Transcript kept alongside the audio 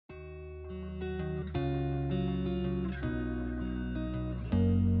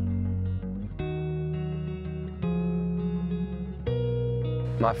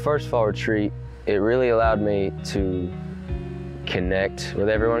My first fall retreat, it really allowed me to connect with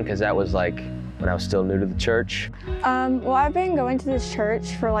everyone because that was like when I was still new to the church. Well, I've been going to this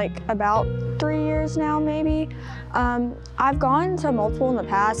church for like about 3 years now, maybe. I've gone to multiple in the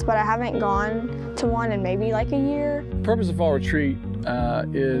past, but I haven't gone to one in maybe like a year. The purpose of fall retreat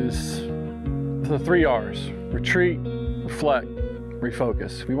is the 3 R's: retreat, reflect,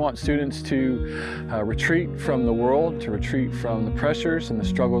 refocus. We want students to retreat from the world, to retreat from the pressures and the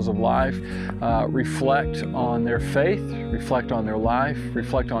struggles of life, reflect on their faith, reflect on their life,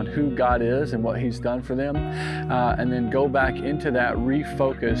 reflect on who God is and what He's done for them, and then go back into that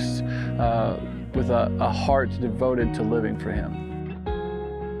refocused with a heart devoted to living for Him.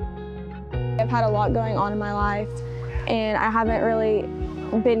 I've had a lot going on in my life, and I haven't really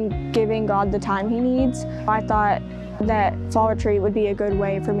been giving God the time He needs. I thought that fall retreat would be a good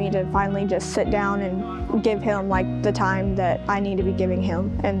way for me to finally just sit down and give Him like the time that I need to be giving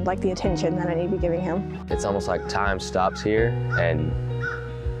Him and like the attention that I need to be giving Him. It's almost like time stops here and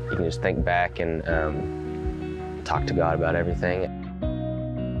you can just think back and talk to God about everything.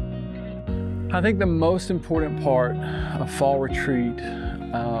 I think the most important part of fall retreat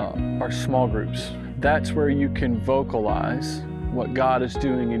are small groups. That's where you can vocalize what God is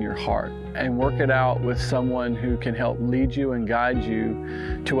doing in your heart and work it out with someone who can help lead you and guide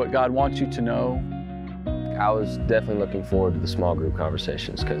you to what God wants you to know. I was definitely looking forward to the small group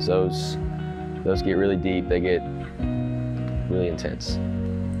conversations because those get really deep, they get really intense.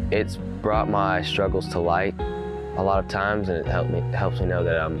 It's brought my struggles to light a lot of times, and it helps me know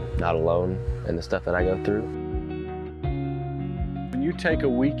that I'm not alone in the stuff that I go through. When you take a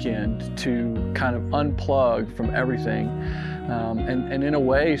weekend to kind of unplug from everything, and in a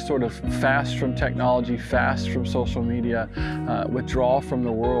way sort of fast from technology, fast from social media, withdraw from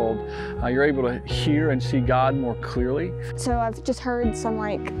the world, you're able to hear and see God more clearly. So I've just heard some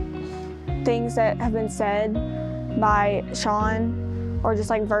like things that have been said by Sean, or just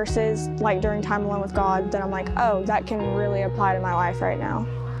like verses like during time alone with God that I'm like, oh, that can really apply to my life right now.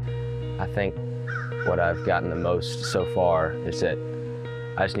 I think what I've gotten the most so far is that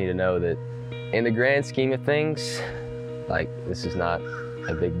I just need to know that in the grand scheme of things, like, this is not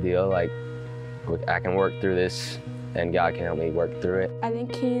a big deal. Like, I can work through this and God can help me work through it. I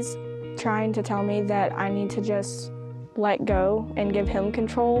think He's trying to tell me that I need to just let go and give Him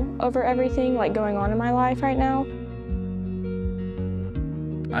control over everything like going on in my life right now.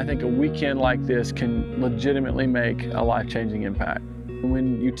 I think a weekend like this can legitimately make a life-changing impact.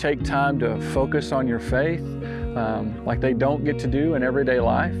 When you take time to focus on your faith, like they don't get to do in everyday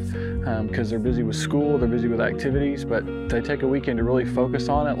life, because they're busy with school, they're busy with activities, but they take a weekend to really focus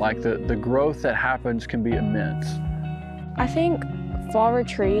on it, like the growth that happens can be immense. I think fall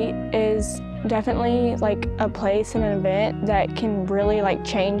retreat is definitely like a place and an event that can really like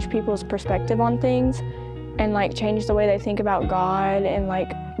change people's perspective on things and like change the way they think about God and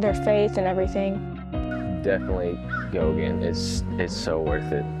like their faith and everything. Definitely go again. It's so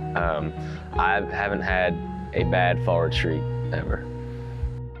worth it. I haven't had a bad fall retreat ever.